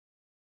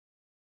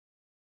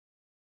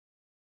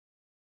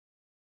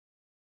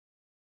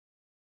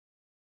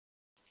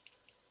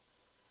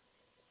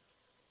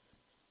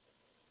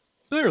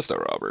There's the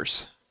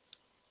robbers.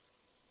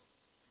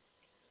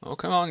 Oh,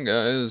 come on,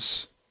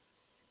 guys.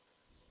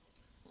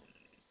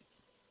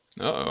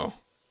 Uh-oh.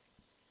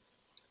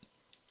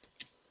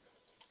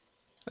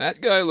 That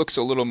guy looks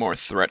a little more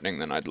threatening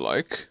than I'd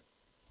like.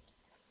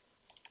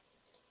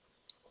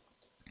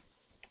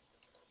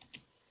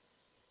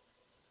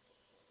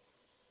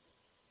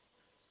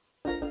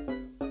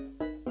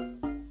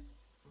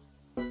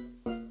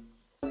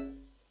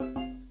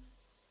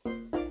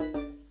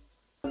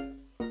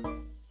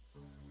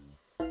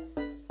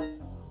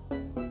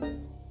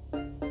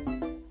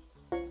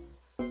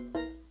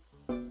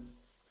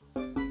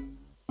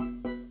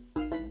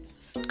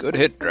 Good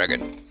hit,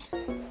 dragon.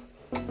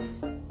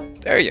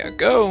 There you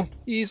go.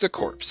 He's a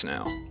corpse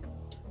now.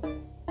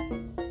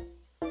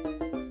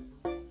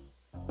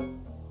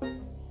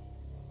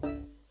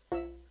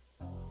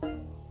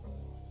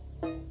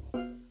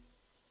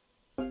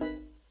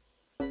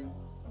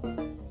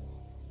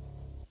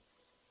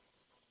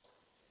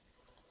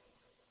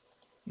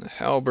 The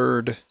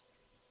halberd.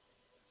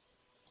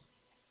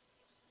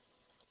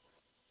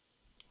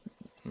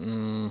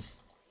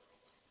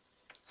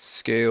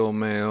 Scale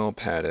mail,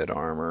 padded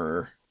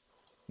armor,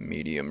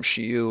 medium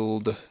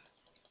shield.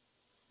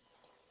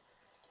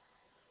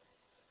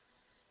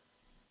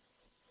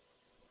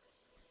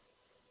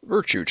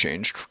 Virtue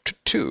changed to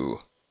 2.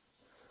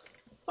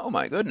 Oh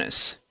my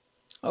goodness.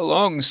 A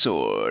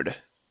longsword.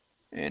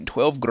 And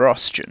 12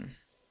 groschen.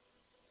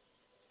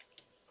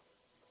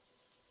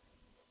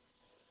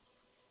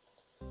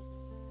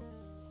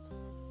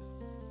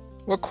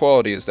 What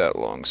quality is that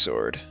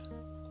longsword?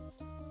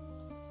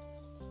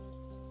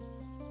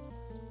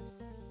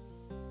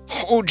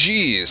 Oh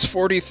geez,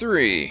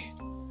 43.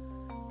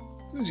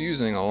 Who's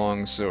using a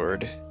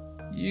longsword?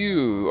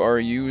 You are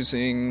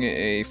using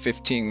a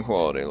 15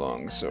 quality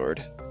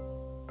longsword.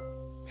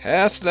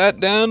 Pass that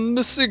down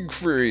to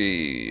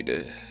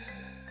Siegfried.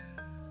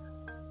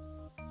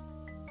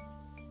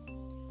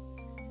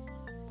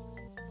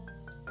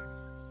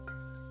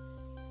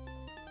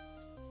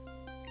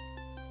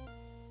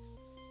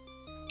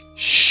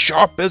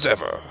 Sharp as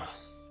ever.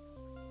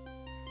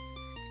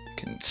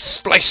 Can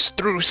slice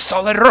through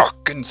solid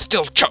rock and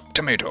still chop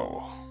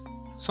tomato.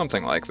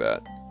 Something like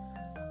that.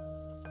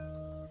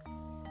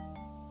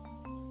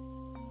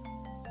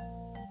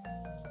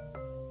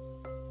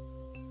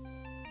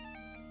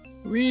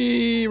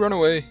 Wee, run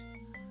away.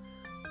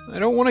 I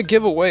don't want to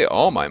give away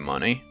all my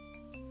money.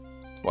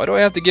 Why do I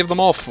have to give them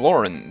all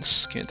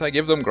florins? Can't I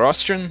give them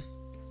groschen?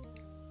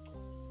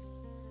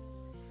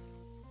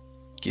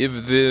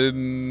 Give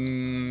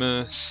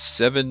them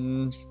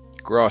 7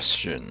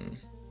 groschen.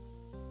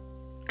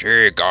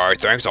 Gee, guy,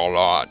 thanks a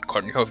lot.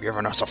 Couldn't you have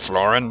given us a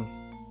florin?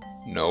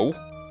 No,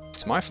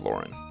 it's my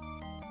florin.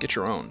 Get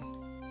your own.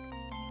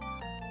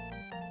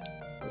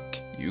 Look,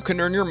 you can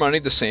earn your money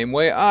the same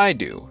way I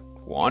do.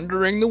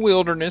 Wandering the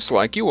wilderness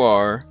like you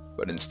are,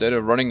 but instead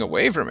of running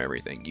away from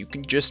everything, you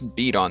can just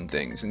beat on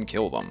things and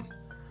kill them.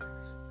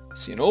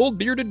 See an old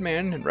bearded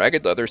man in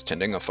ragged leathers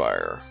tending a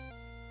fire.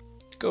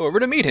 Go over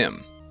to meet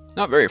him.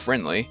 Not very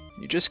friendly.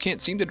 You just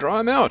can't seem to draw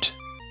him out.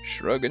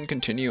 Shrug and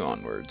continue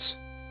onwards.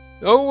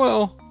 Oh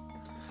well.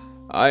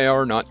 I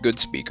are not good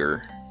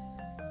speaker.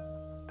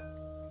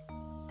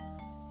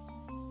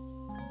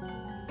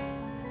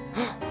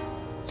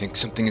 Think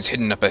something is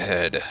hidden up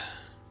ahead.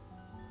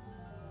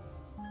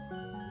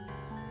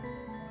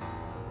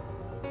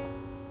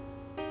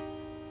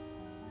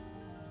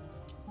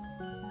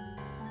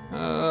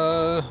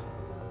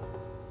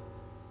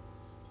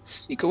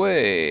 Sneak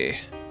away.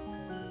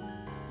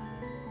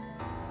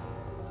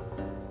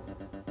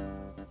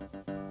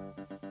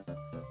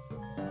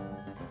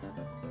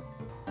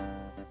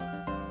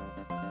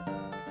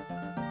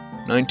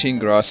 $19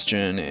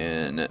 groschen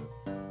and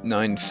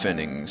 9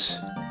 pfennigs.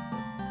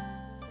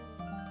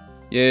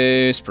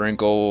 Yay,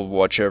 sprinkle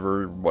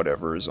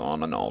whatever is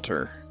on an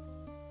altar.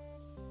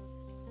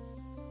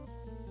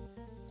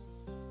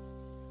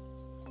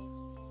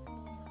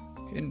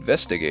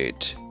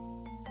 Investigate.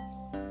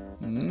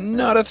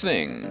 Not a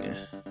thing.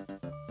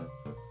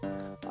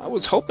 I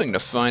was hoping to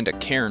find a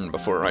cairn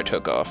before I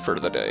took off for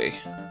the day.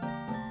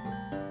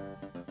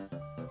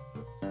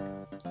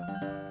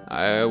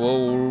 I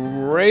will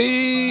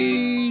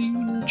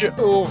range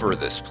over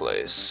this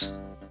place.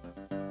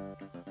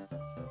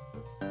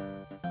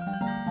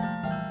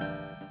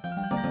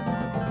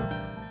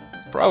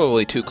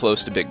 Probably too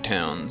close to big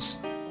towns.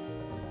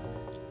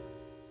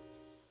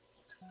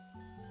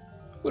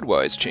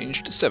 Woodwise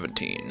changed to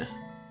 17.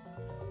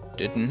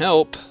 Didn't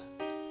help.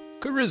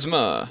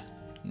 Charisma.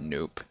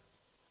 Nope.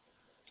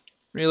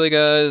 Really,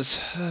 guys?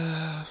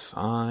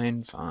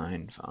 Fine.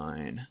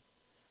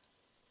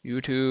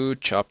 You two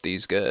chop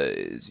these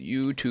guys.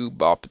 You two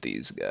bop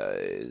these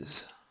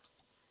guys.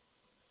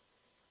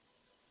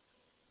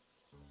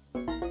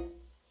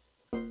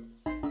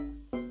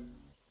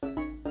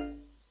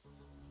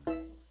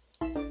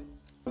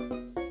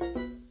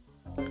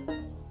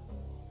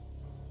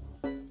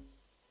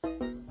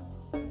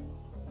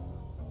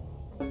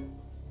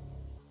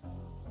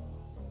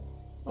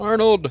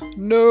 Arnold,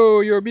 no,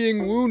 you're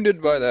being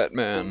wounded by that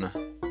man.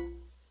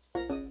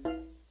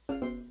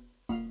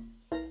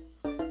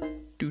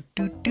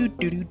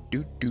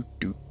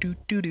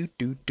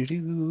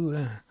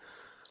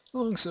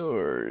 Long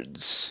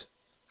swords,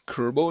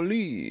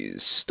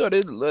 kerbolees,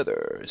 studded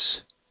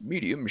leathers,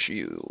 medium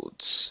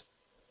shields,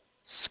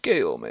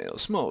 scale mail,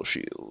 small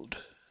shield.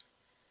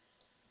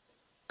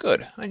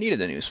 Good, I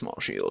needed a new small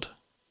shield.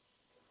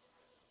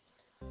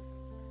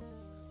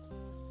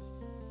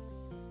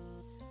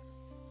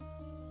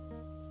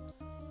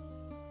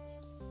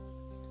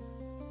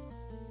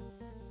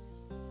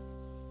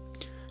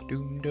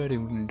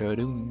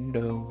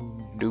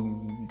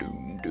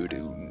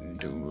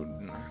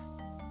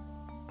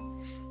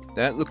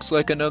 That looks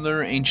like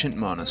another ancient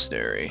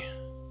monastery,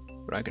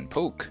 but I can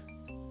poke.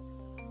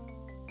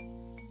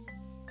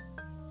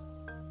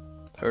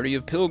 Party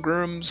of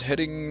pilgrims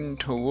heading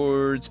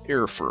towards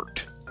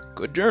Erfurt.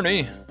 Good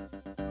journey.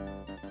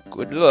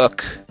 Good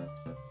luck.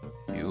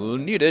 You'll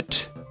need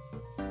it.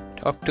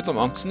 Talk to the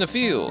monks in the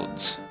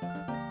fields.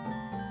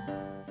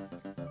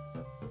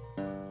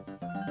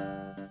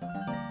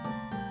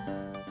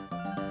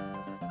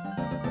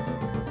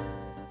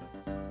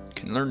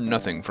 Can learn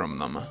nothing from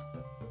them.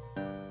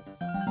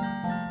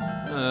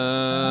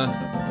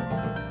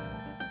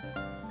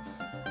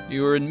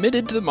 You are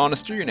admitted to the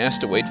monastery and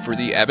asked to wait for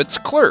the abbot's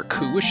clerk,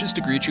 who wishes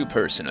to greet you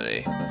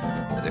personally.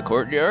 In the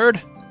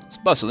courtyard, it's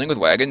bustling with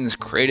wagons,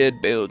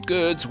 crated, baled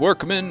goods,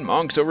 workmen,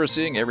 monks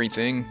overseeing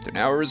everything. An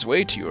hour's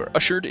wait, you are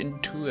ushered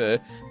into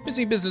a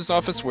busy business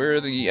office where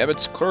the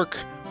abbot's clerk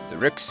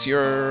directs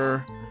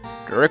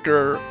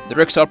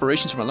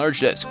operations from a large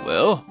desk.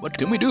 Well, what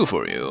can we do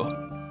for you?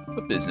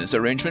 A business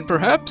arrangement,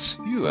 perhaps?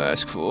 You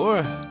ask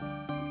for.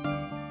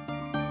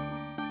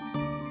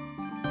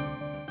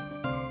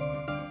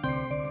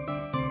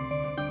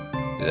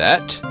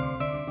 That?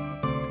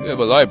 You have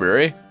a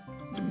library.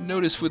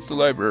 Notice with the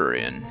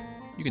librarian.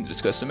 You can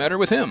discuss the matter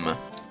with him.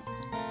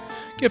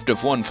 Gift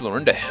of 1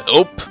 florin to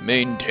help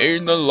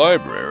maintain the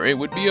library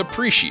would be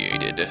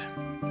appreciated.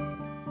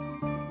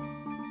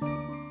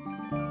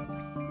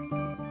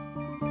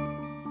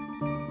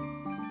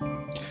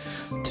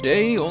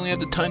 Today, only have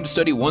the time to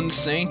study one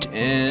saint,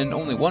 and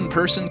only one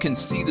person can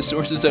see the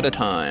sources at a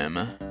time.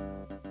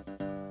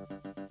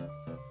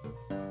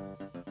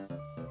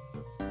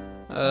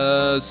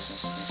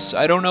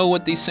 I don't know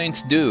what these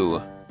saints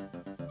do.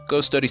 Go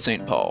study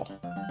St. Paul.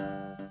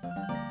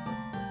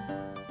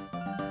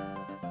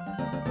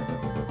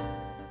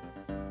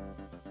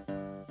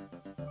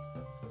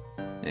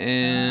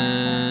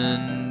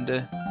 And...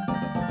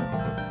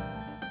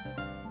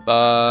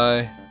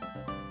 bye.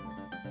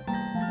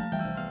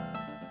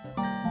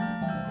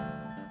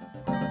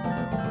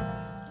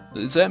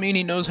 Does that mean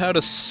he knows how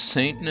to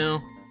saint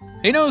now?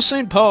 He knows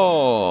St.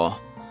 Paul!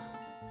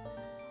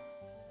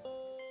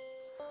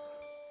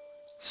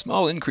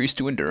 Small increase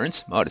to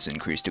endurance, modest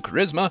increase to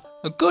charisma,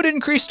 a good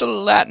increase to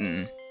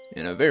Latin,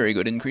 and a very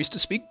good increase to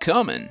speak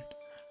common,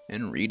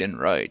 and read and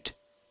write.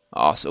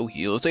 Also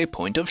heals a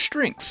point of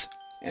strength,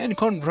 and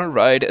can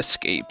provide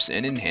escapes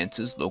and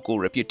enhances local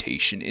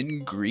reputation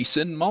in Greece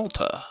and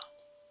Malta.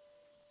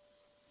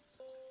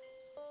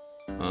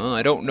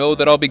 I don't know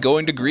that I'll be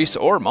going to Greece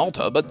or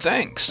Malta, but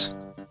thanks.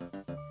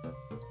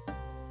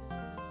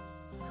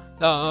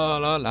 La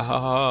la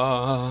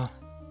la.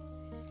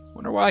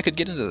 Wonder why I could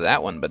get into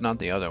that one, but not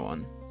the other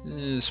one.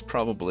 There's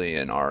probably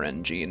an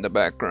RNG in the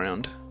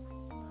background.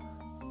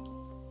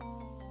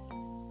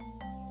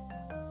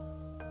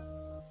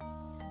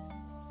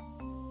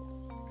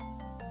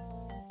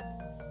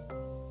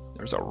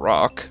 There's a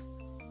rock.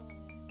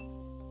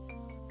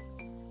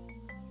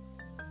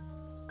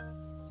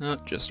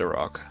 Not just a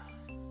rock.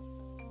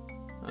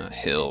 A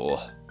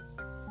hill.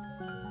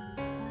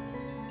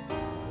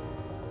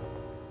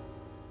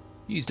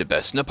 He's the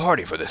best in the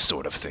party for this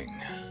sort of thing.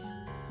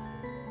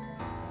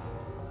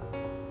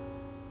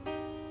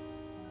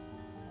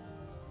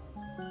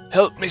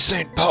 Help me,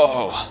 St.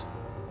 Paul!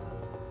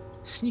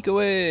 Sneak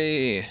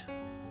away!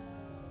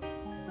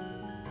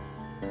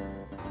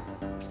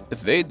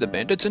 Evade the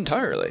bandits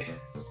entirely.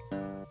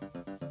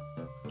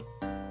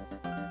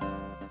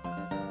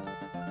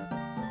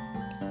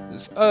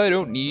 I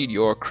don't need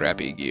your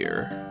crappy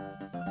gear.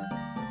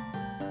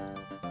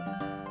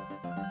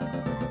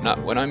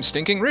 Not when I'm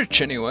stinking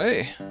rich,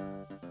 anyway.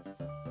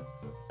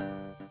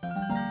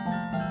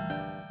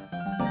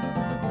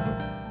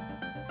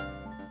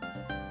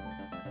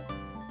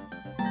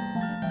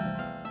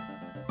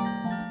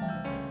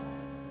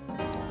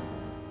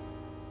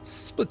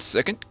 Split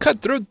second,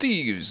 cutthroat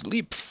thieves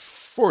leap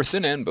forth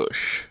in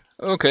ambush.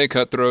 Okay,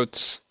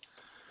 cutthroats.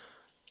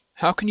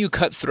 How can you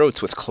cut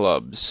throats with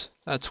clubs?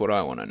 That's what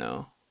I want to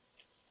know.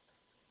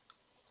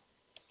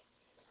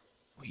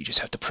 Well, you just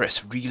have to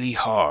press really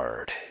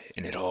hard,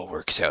 and it all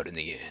works out in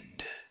the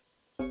end.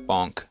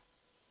 Bonk.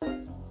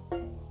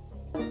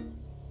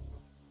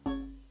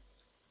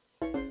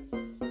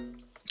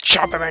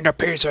 Chop him into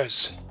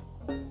pieces!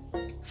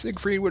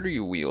 Siegfried, what are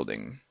you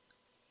wielding?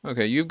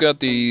 Okay, you've got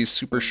the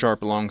super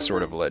sharp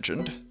longsword of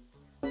legend.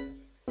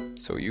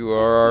 So you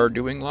are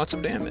doing lots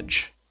of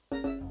damage.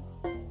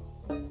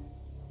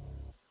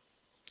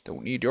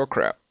 Don't need your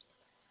crap.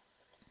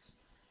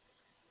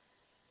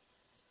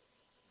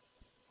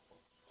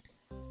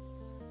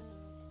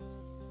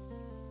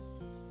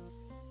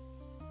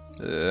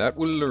 That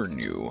will learn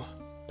you.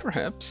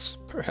 Perhaps,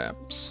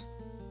 perhaps.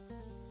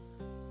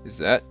 Is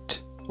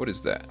that... what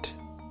is that?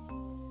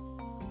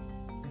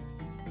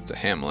 It's a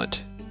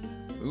hamlet.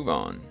 Move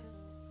on.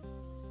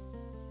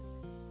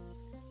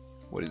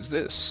 What is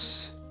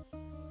this?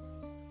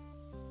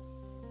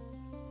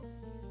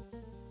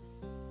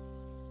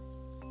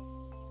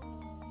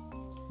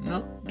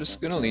 No,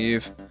 just gonna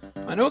leave.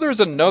 I know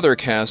there's another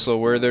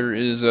castle where there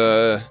is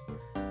a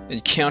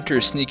encounter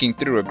sneaking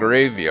through a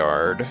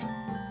graveyard.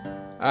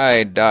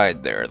 I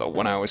died there, the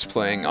one I was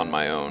playing on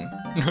my own.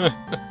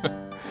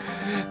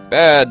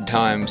 Bad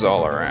times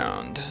all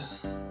around.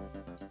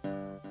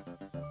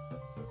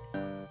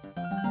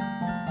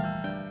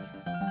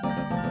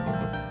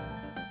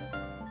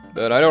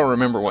 But I don't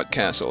remember what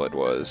castle it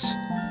was.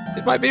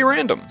 It might be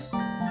random.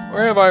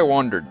 Where have I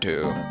wandered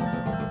to?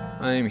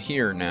 I'm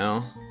here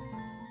now.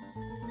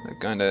 I've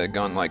kinda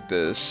gone like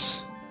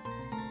this.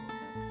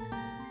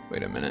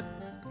 Wait a minute.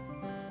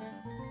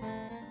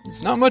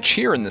 There's not much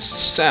here in the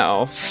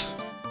south.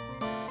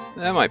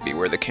 That might be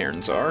where the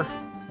cairns are.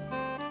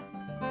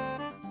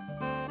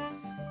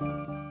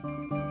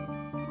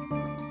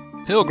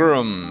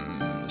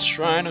 Pilgrim,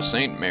 Shrine of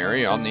St.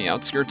 Mary on the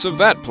outskirts of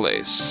that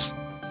place.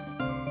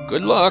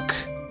 Good luck.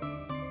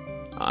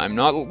 I'm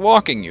not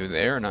walking you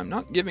there, and I'm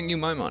not giving you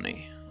my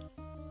money.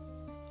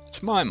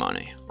 It's my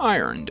money. I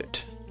earned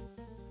it.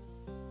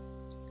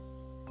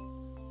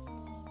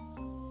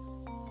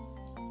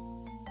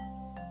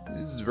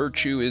 His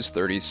virtue is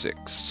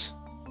 36.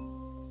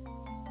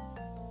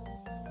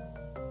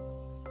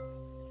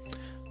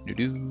 Do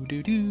do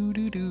do do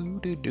do do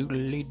do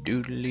doodly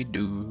doodly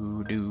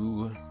doo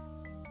doo.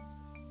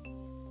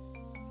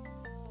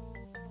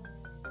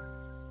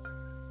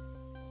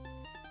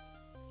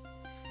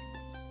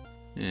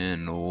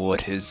 And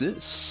what is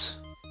this?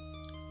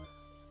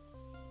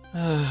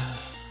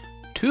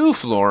 2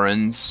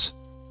 florins?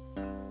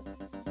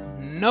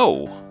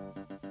 No.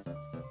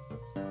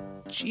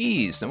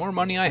 Jeez, the more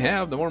money I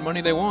have, the more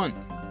money they want.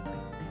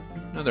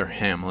 Another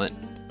hamlet.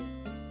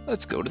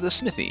 Let's go to the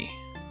smithy.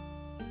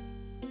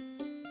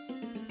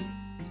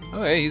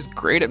 Okay, he's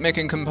great at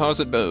making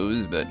composite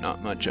bows, but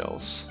not much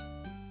else.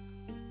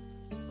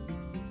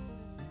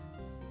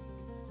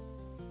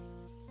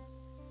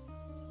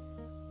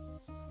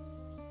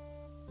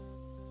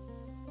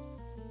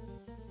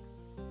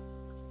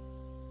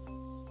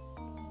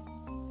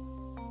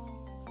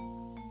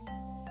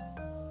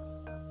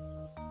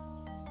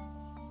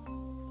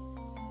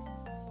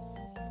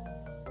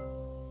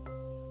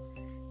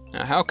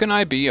 Now, how can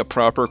I be a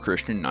proper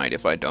Christian knight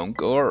if I don't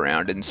go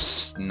around and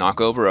knock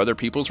over other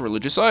people's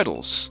religious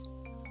idols?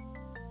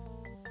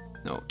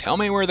 No, tell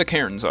me where the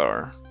cairns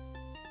are.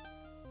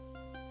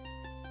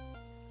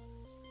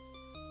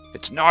 If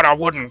it's not a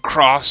wooden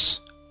cross,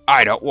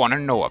 I don't want to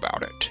know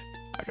about it.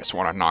 I just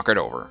want to knock it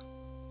over.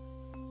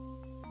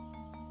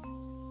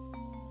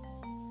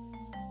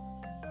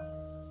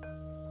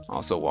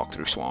 Also walk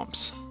through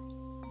swamps.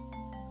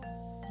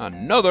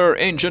 Another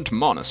ancient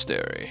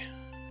monastery.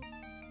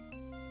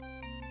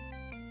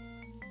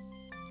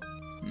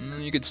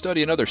 You could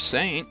study another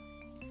saint.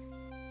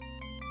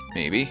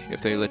 Maybe,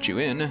 if they let you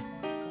in.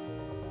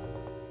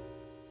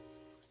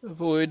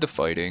 Avoid the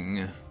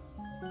fighting.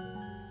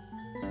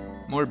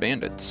 More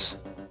bandits.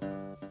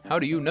 How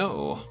do you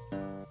know?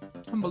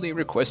 Humbly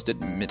request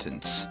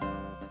admittance.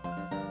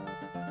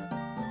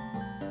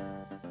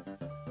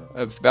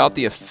 About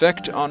the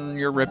effect on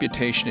your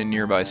reputation in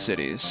nearby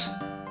cities.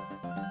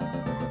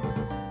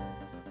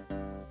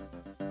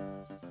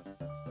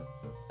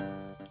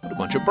 What a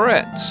bunch of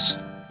brats.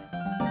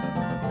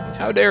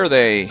 How dare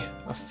they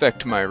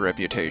affect my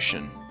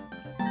reputation?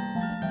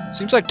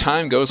 Seems like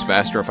time goes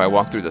faster if I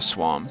walk through the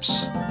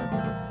swamps.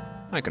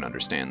 I can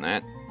understand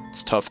that.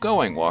 It's tough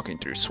going walking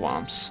through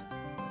swamps.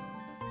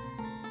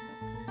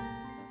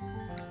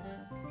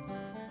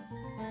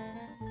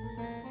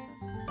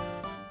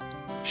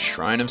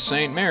 Shrine of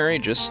St. Mary,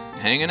 just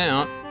hanging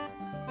out.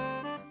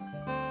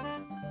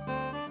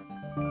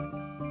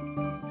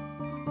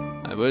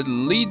 I would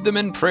lead them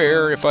in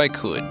prayer if I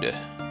could.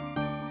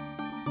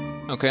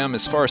 Okay, I'm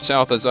as far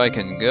south as I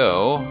can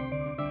go.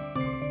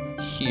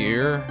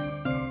 Here.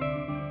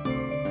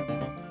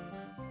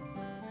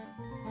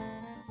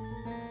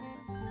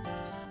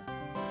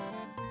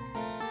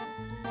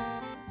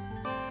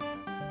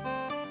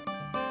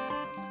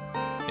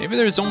 Maybe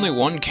there's only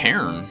one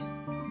cairn,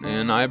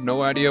 and I have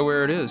no idea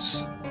where it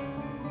is.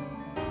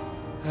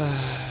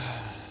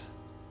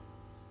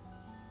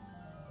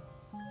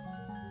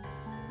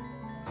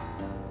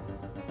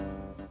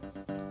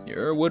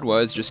 Your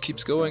woodwise just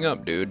keeps going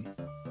up, dude.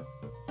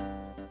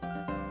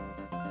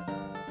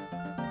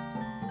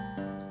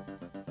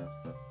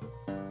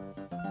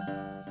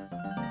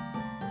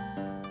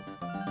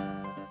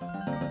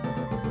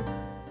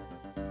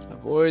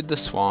 Avoid the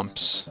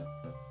swamps.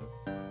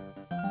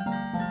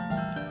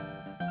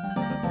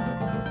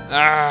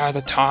 Ah,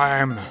 the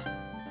time!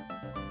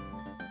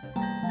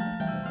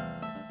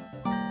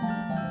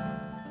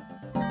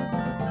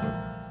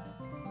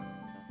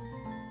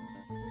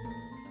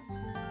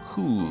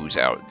 Who's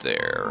out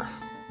there?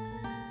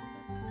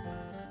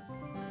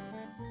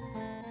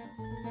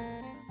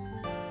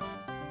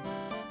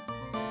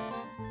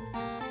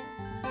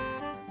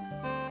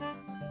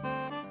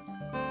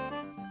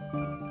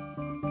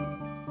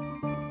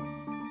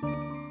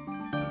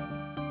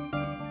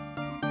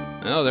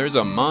 Well, there's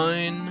a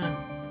mine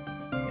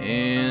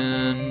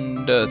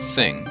and a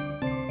thing.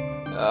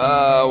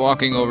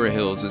 Walking over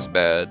hills is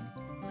bad.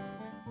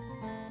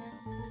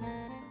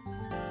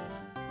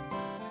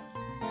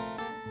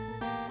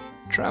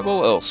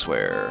 Travel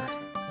elsewhere.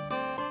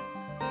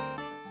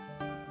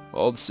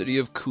 Walled city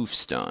of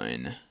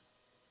Kufstein.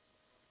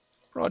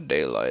 Broad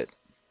daylight.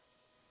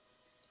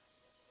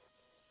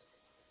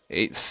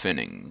 8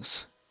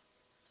 finnings.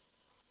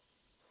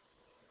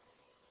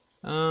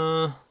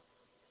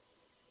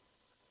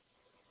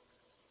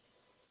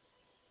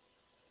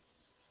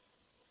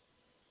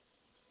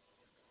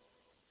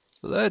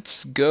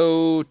 Let's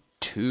go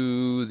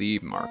to the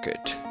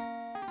market.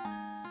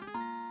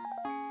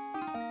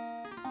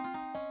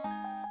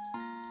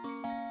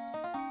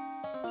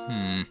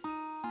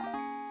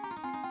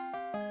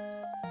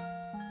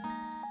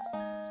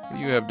 What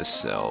do you have to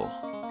sell?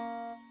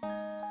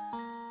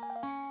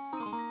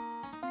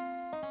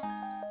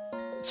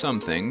 Some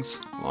things.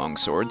 Long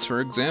swords,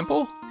 for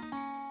example.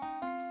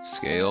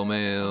 Scale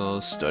mail,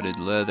 studded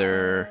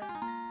leather,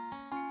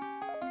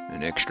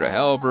 an extra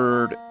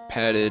halberd,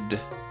 padded.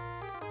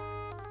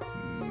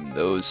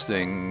 Those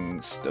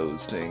things,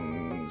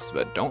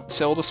 but don't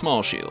sell the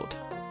small shield.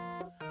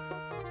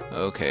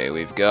 Okay,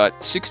 we've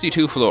got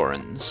 62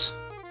 florins.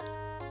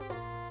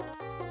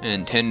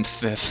 And 10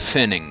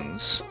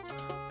 finnings.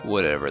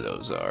 Whatever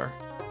those are.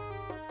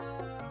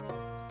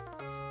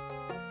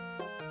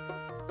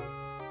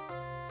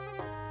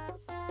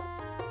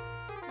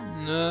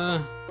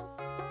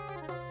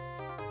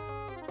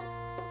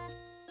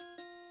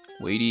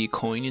 Weighty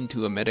coin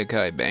into a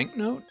Medicae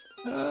banknote?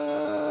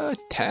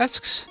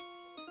 Tasks?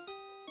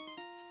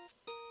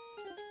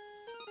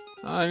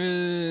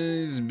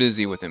 I'm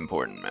busy with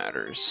important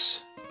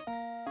matters.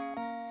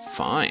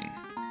 Fine.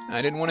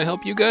 I didn't want to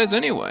help you guys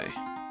anyway.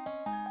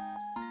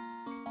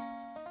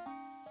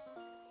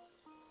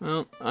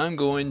 Well, I'm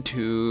going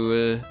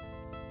to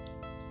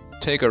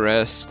take a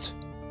rest.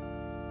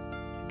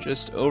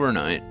 Just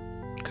overnight,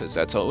 because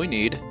that's all we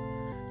need.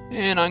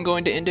 And I'm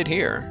going to end it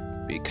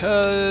here,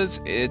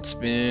 because it's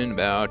been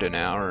about an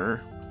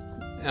hour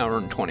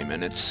and 20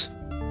 minutes.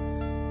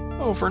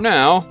 Oh, for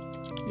now,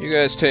 you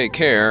guys take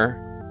care.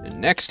 And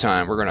next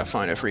time, we're gonna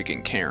find a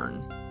freaking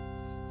cairn.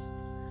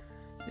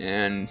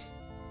 And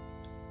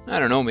I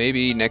don't know,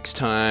 maybe next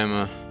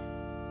time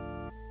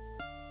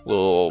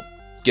we'll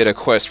get a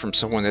quest from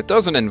someone that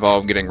doesn't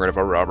involve getting rid of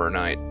a robber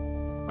knight.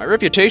 My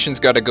reputation's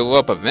got to go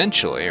up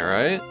eventually,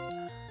 right?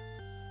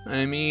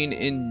 I mean,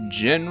 in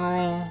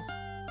general...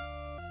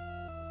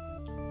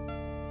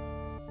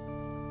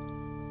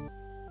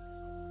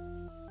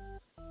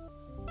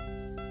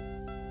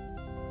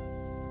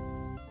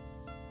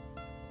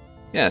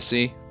 Yeah,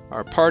 see?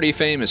 Our party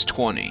fame is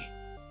 20.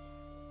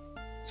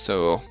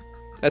 So,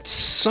 that's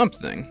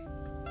something.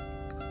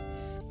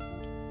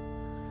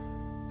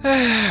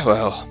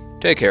 Well,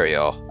 take care,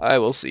 y'all. I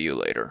will see you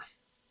later.